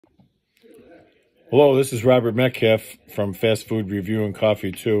Hello, this is Robert Metcalf from Fast Food Review and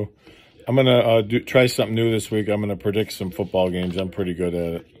Coffee 2. I'm going to try something new this week. I'm going to predict some football games. I'm pretty good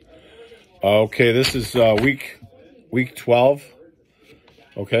at it. Okay, this is week 12.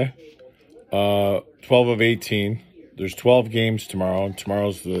 Okay, 12 of 18. There's 12 games tomorrow, and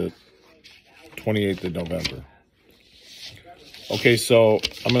tomorrow's the 28th of November. Okay, so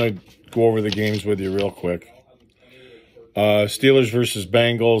I'm going to go over the games with you real quick. Steelers versus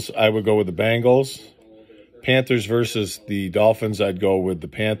Bengals, I would go with the Bengals. Panthers versus the Dolphins, I'd go with the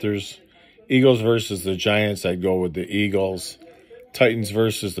Panthers. Eagles versus the Giants, I'd go with the Eagles. Titans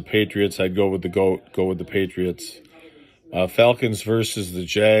versus the Patriots, I'd go with the Patriots. Falcons versus the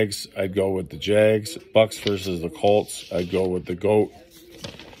Jags, I'd go with the Jags. Bucks versus the Colts, I'd go with the GOAT,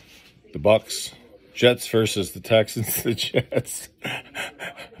 the Bucks. Jets versus the Texans, the Jets.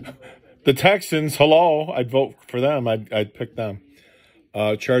 The Texans, hello, I'd vote for them. I'd pick them.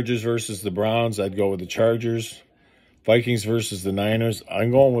 Chargers versus the Browns, I'd go with the Chargers. Vikings versus the Niners,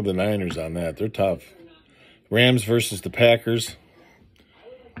 I'm going with the Niners on that. They're tough. Rams versus the Packers.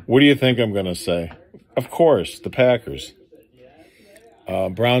 What do you think I'm going to say? Of course, the Packers.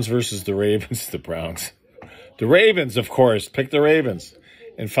 Browns versus the Ravens, the Browns. The Ravens, of course, pick the Ravens.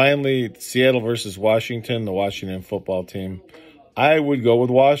 And finally, Seattle versus Washington, the Washington football team. I would go with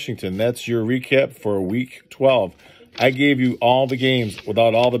Washington. That's your recap for week 12. I gave you all the games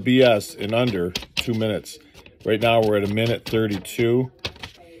without all the BS in under 2 minutes. Right now we're at 1:32.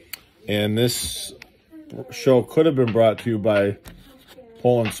 And this show could have been brought to you by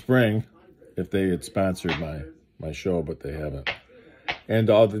Poland Spring if they had sponsored my show, but they haven't. And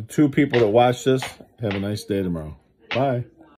all the 2 people that watch this, have a nice day tomorrow. Bye.